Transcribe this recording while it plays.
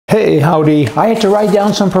Hey, howdy. I had to write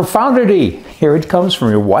down some profundity. Here it comes from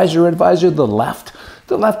your wiser advisor, the left.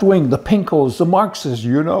 The left wing, the pinkos, the Marxists,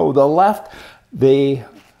 the left. They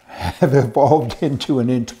have evolved into an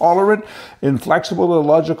intolerant, inflexible,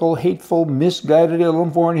 illogical, hateful, misguided,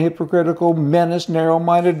 ill-informed, hypocritical, menaced,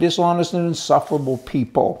 narrow-minded, dishonest, and insufferable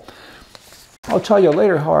people. I'll tell you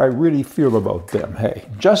later how I really feel about them. Hey,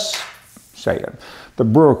 just saying. The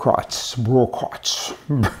bureaucrats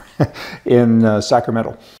in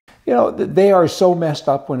Sacramento. They are so messed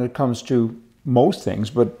up when it comes to most things,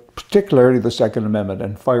 but particularly the Second Amendment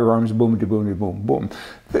and firearms, boom, boom, boom, boom.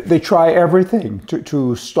 They try everything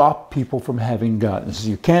to stop people from having guns.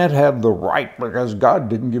 You can't have the right because God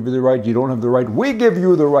didn't give you the right. You don't have the right. We give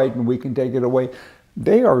you the right and we can take it away.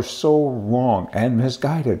 They are so wrong and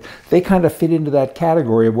misguided. They kind of fit into that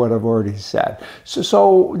category of what I've already said.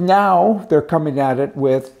 So now they're coming at it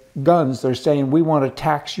with guns. They're saying we want to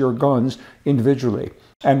tax your guns individually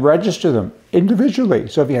and register them individually.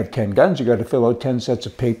 So if you have 10 guns, you got to fill out 10 sets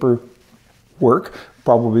of paperwork,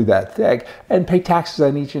 probably that thick, and pay taxes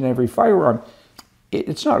on each and every firearm.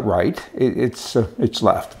 It's not right. It's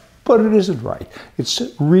left. But it isn't right. It's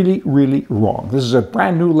really, really wrong. This is a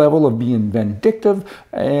brand new level of being vindictive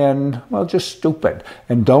and, well, just stupid.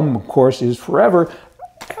 And dumb, of course, is forever.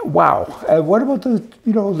 Wow. What about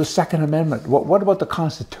the Second Amendment? What about the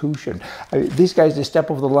Constitution? These guys, they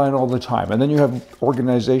step over the line all the time. And then you have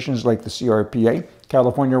organizations like the CRPA,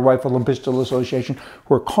 California Rifle and Pistol Association,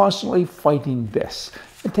 who are constantly fighting this.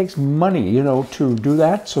 It takes money, to do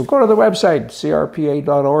that. So go to the website,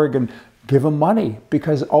 crpa.org, and give them money,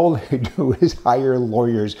 because all they do is hire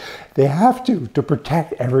lawyers. They have to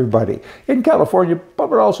protect everybody. In California, but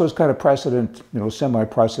it also is kind of precedent,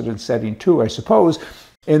 semi-precedent setting too, I suppose,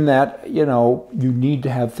 in that, you need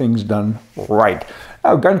to have things done right.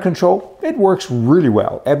 Now, gun control, it works really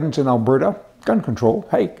well. Edmonton, Alberta, gun control,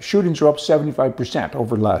 hey, shootings are up 75%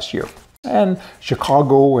 over last year. And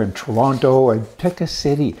Chicago and Toronto, and pick a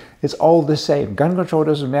city, it's all the same. Gun control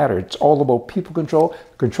doesn't matter. It's all about people control,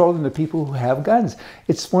 controlling the people who have guns.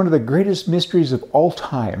 It's one of the greatest mysteries of all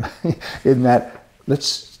time, in that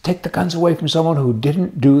let's take the guns away from someone who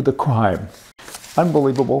didn't do the crime.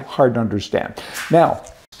 Unbelievable, hard to understand. Now,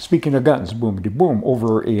 speaking of guns, boom, boom,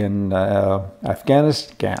 over in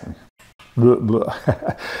Afghanistan,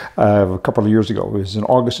 a couple of years ago, it was in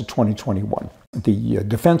August of 2021. The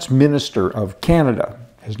defense minister of Canada,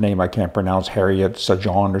 his name I can't pronounce, Harjit,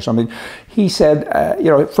 Sajjan or something, he said,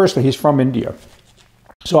 firstly, he's from India.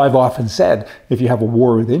 So I've often said, if you have a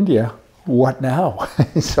war with India, what now?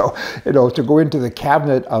 So, to go into the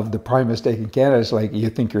cabinet of the Prime Minister in Canada, it's like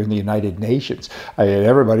you think you're in the United Nations.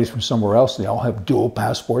 Everybody's from somewhere else. They all have dual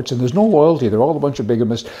passports, and there's no loyalty. They're all a bunch of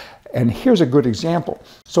bigamists. And here's a good example.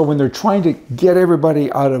 So when they're trying to get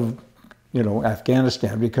everybody out of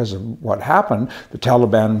Afghanistan because of what happened, the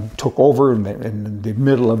Taliban took over, and in the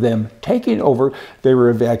middle of them taking over, they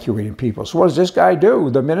were evacuating people. So what does this guy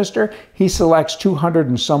do? The minister, he selects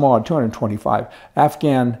 225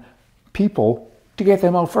 Afghan people to get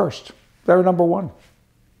them out first. They're number one.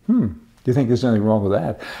 Do you think there's anything wrong with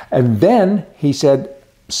that? And then he said,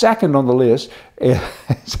 second on the list is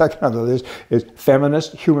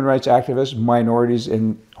feminists, human rights activists, minorities,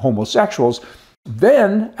 and homosexuals.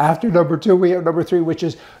 Then, after number two, we have number three, which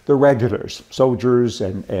is the regulars, soldiers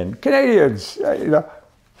and Canadians.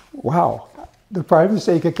 Wow. The Prime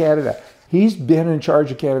Minister of Canada, he's been in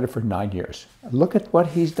charge of Canada for 9 years. Look at what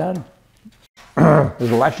he's done. There's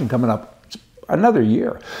an election coming up another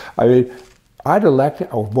year. I'd elect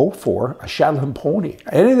or vote for a Shetland pony,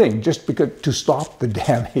 anything, just to stop the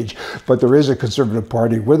damage. But there is a Conservative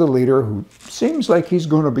Party with a leader who seems like he's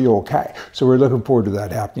going to be okay. So we're looking forward to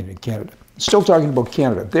that happening in Canada. Still talking about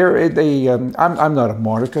Canada. I'm not a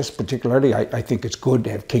monarchist particularly. I think it's good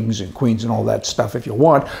to have kings and queens and all that stuff if you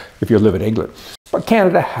live in England. But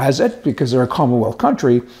Canada has it because they're a Commonwealth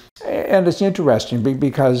country. And it's interesting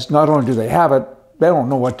because not only do they have it, they don't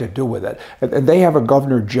know what to do with it. And they have a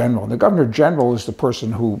Governor General. And the Governor General is the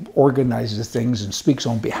person who organizes things and speaks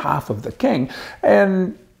on behalf of the king.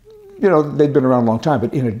 And, they've been around a long time.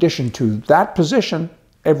 But in addition to that position,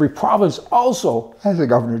 every province also has a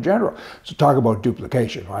Governor General. So talk about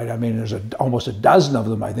duplication, right? There's almost a dozen of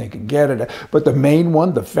them, I think, in Canada. But the main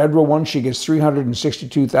one, the federal one, she gets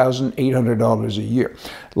 $362,800 a year.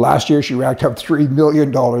 Last year, she racked up $3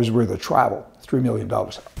 million worth of travel. $3 million.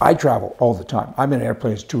 I travel all the time. I'm in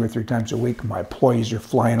airplanes 2 or 3 times a week. My employees are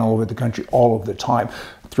flying all over the country all of the time.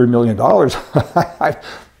 $3 million.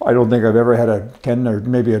 I don't think I've ever had a $10,000 or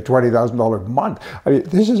maybe a $20,000 month.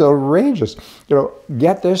 This is outrageous.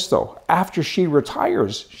 Get this though. After she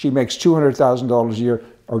retires, she makes $200,000 a year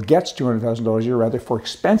or gets $200,000 a year rather for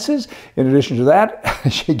expenses. In addition to that,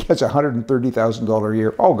 she gets $130,000 a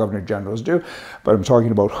year. All governor generals do, but I'm talking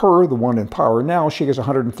about her, the one in power now. She gets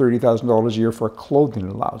 $130,000 a year for a clothing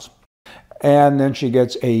allowance. And then she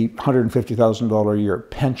gets a $150,000 a year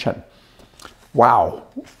pension. Wow,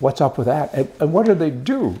 what's up with that? And what do they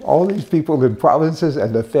do? All these people in provinces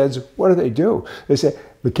and the feds, what do? They say,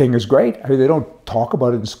 the king is great. I mean, they don't talk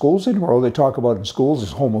about it in schools anymore. All they talk about in schools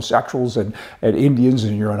is homosexuals and Indians,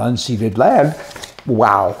 and you're an unceded land.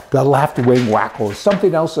 Wow, the left-wing wackos.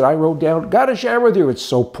 Something else that I wrote down, got to share with you. It's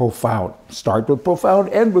so profound. Start with profound,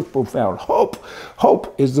 end with profound. Hope.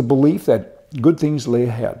 Hope is the belief that good things lay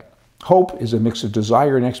ahead. Hope is a mix of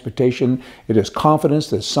desire and expectation. It is confidence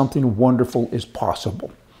that something wonderful is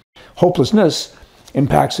possible. Hopelessness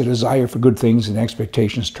impacts the desire for good things and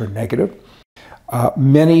expectations turn negative.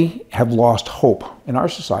 Many have lost hope in our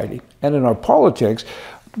society and in our politics,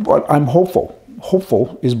 but I'm hopeful.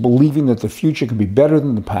 Hopeful is believing that the future can be better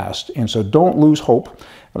than the past, and so don't lose hope.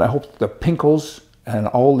 And I hope the Pinkles and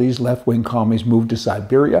all these left-wing commies move to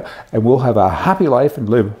Siberia, and we'll have a happy life and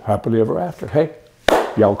live happily ever after. Hey,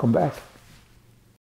 y'all come back.